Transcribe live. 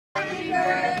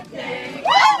birthday.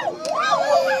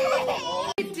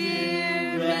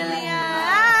 Dear Lilia.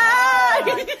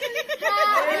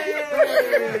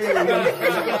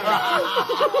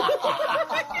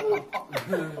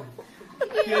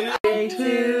 Yay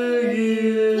to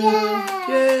you.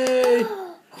 Yay.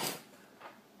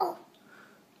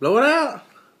 Blow it out.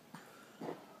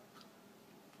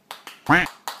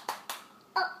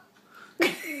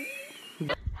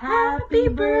 Happy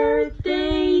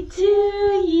birthday to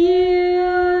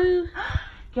you.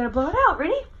 Gotta blow it out.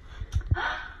 Ready?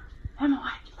 Emma,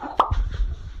 watch.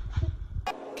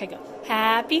 Okay, go.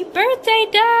 Happy birthday,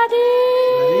 Daddy.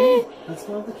 Ready? Let's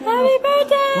blow the candles. Happy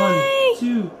birthday. 1,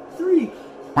 2, 3.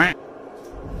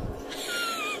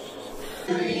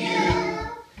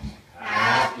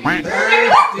 Happy birthday.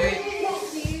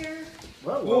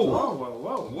 Whoa, whoa, whoa,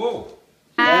 whoa, whoa.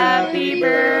 Happy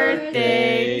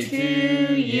birthday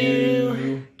to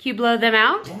you. Can you blow them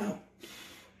out?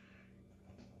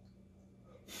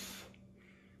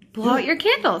 Blow out your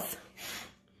candles.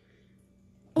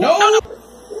 No!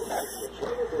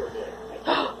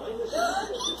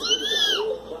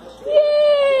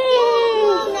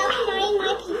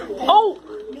 Oh!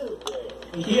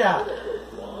 Yeah.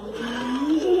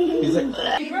 He's like,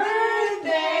 Happy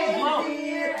birthday,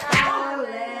 dear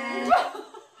Alan.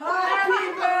 Happy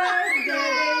birthday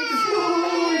to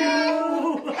you.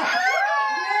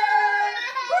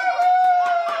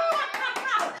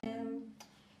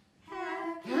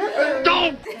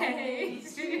 Don't!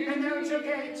 No, it's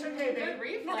okay. It's okay, baby.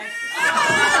 Reflex. I'm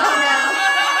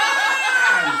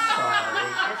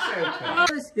sorry. It's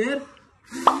okay. that's good.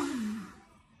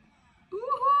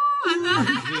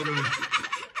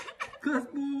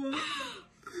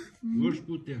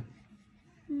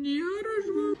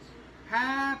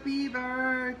 Happy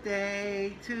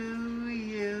birthday to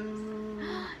you.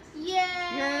 Yay! Yay!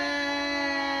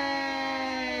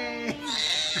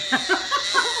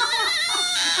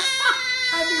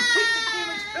 I didn't think the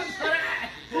camera just for that.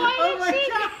 Oh my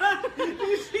God!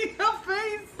 You see her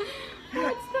face?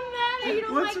 What's the matter? You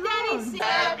don't What's like Daddy wrong? singing?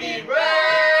 Happy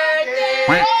birthday!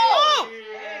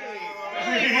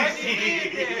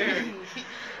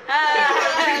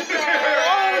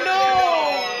 Oh no!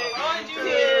 1,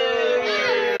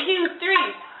 2, 3.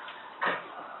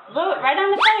 Blow it right on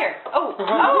the fire. Oh!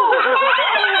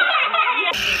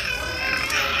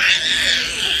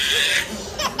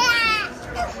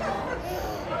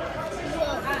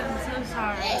 I'm so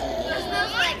sorry. It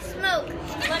smells like smoke.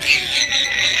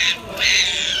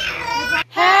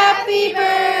 Happy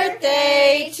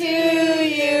birthday to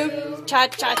you. Cha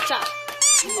cha cha.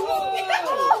 Oh my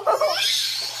gosh.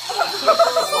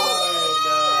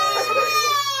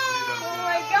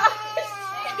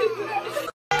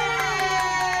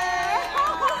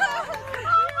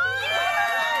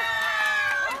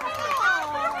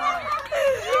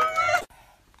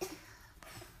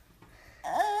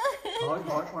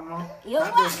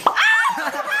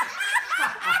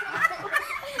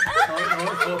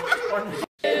 One more.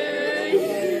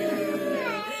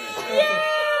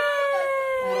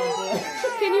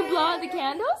 Can you blow out the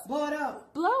candles? Blow it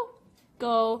out. Blow.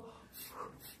 Go.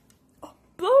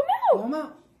 Blow them out. Blow them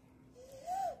out.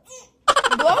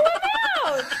 Blow them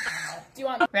out. Do you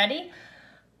want? Ready?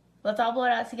 Let's all blow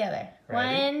it out together.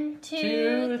 Ready? 1,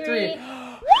 2, 3.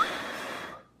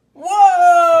 Whoa!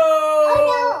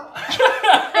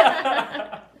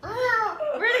 Oh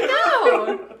Where'd it go?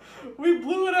 We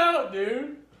blew it out,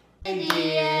 dude.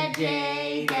 Dear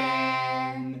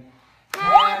Jaden.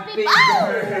 Happy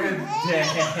birthday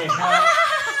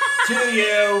to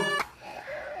you.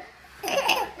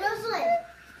 Rosalind.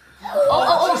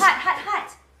 Oh, hot.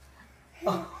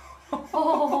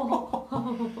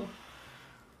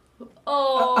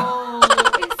 Oh.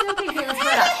 It's okay. Okay, let's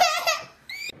blow it out.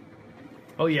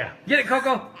 Oh yeah. Get it,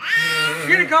 Coco.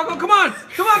 Get it, Coco. Come on.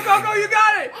 Come on, Coco. You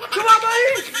got it. Come on,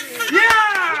 buddy.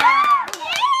 Yeah.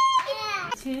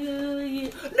 To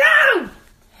you. No.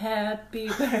 Happy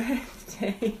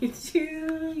birthday to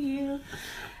you.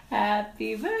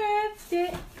 Happy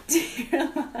birthday, dear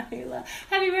Lila.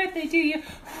 Happy birthday to you.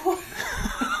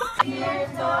 Dear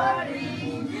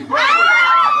Doreen. Oh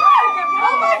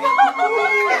my God.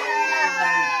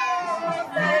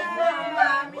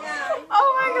 Oh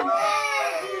my God.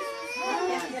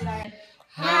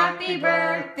 Happy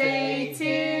birthday to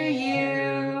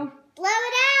you. Blow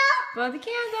it out. Blow the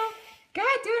candle. Go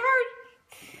ahead, do it hard.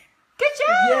 Good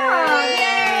job.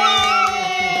 Yay.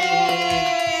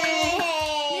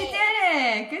 You did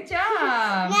it. Good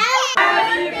job. Now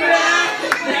Happy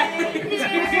birthday.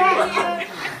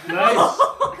 Nice.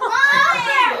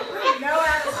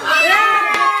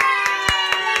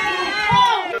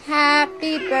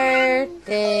 Happy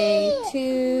birthday to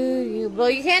you. Blow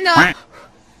your candle.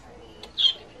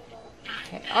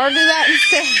 Okay, or do that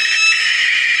instead.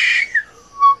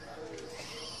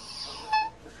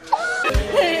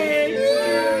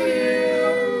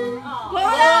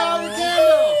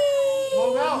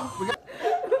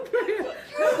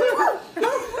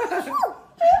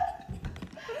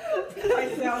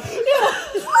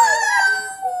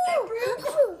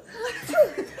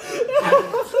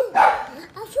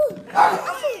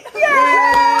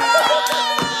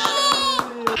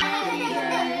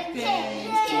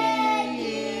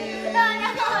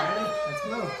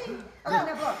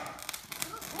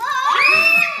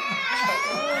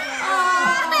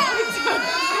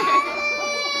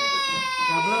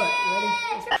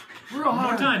 One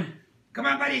more time. Come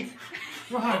on, buddy.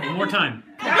 One more time.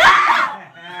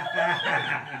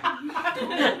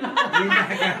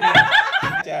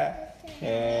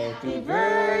 Happy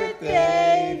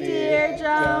birthday, dear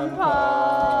John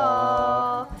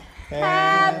Paul.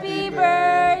 Happy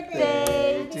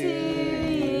birthday to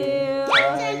you.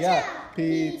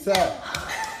 Pizza.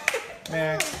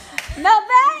 No,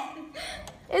 that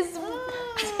is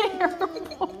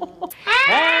terrible.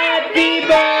 Happy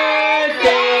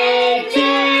birthday to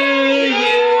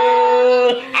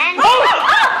you. Happy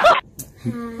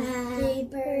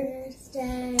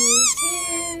birthday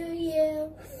to you.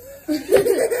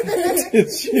 Did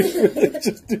she really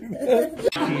just do that?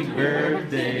 Happy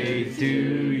birthday to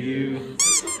you.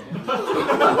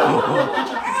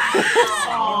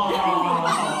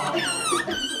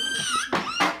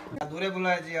 노래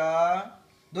불러야지요.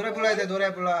 노래 불러야 돼.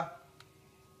 노래 불러.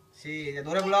 시작.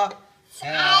 노래 불러.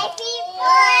 Happy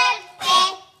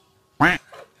birthday.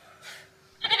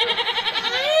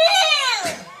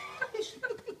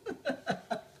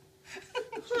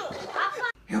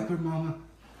 Help her, Mama.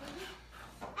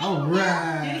 All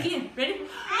right. Again, ready? I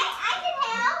can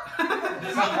help.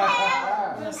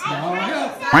 Small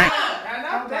help.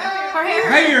 Her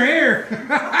hair. Hey, your hair.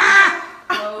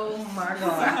 Oh my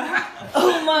god.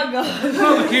 Oh my god.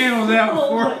 Blow the candles out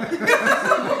before.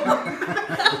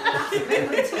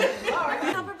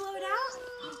 Help her blow it out.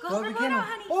 Go Blow help her the blow it candle. out,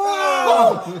 honey.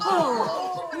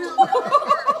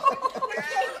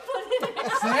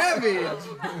 Savage.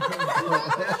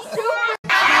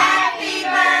 Happy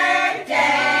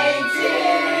birthday to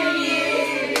you.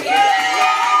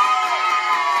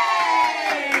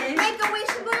 Make a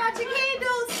wish and blow out your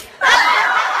candles.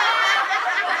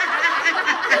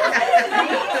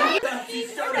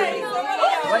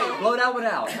 Wait, blow it out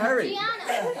without. Hurry.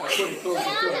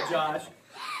 Josh.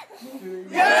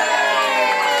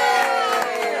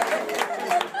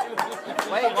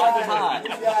 Wait, while it's hot.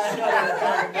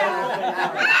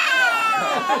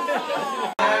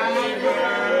 Happy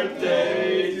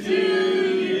birthday to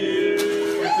you.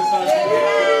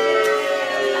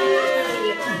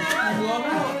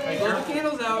 Blow the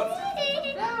candles out.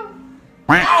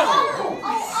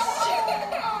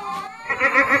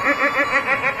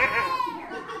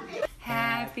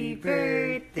 Happy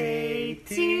birthday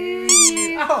to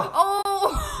you.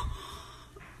 Oh.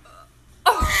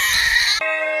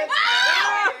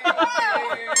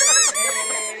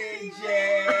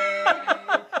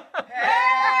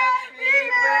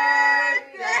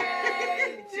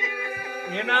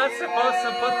 You're not supposed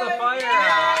to put the fire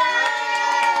out.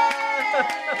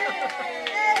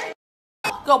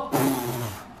 Go.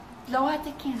 Blow out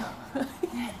the candle.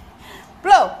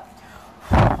 Blow.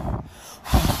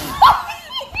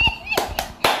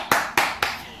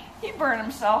 He burned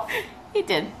himself. He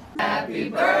did. Happy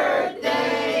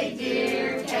birthday,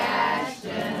 dear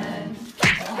Cashton.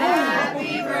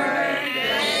 Happy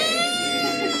birthday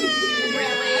to you.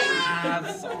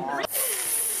 Really?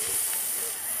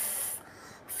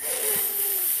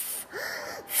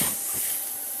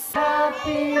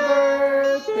 Happy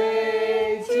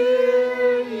birthday to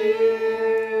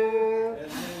you.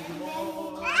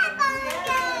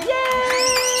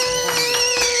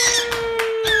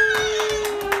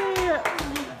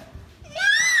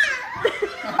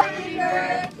 Happy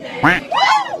birthday.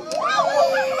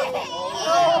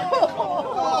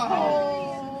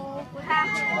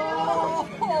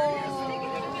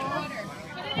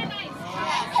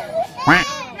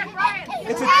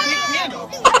 It's a big candle.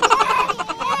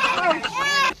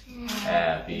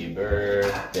 Happy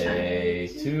birthday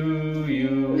to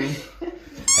you.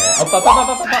 Up, up, up, up,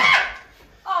 up, up.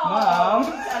 Oh, Mom.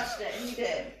 you touched it. You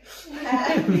did.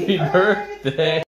 Happy birthday.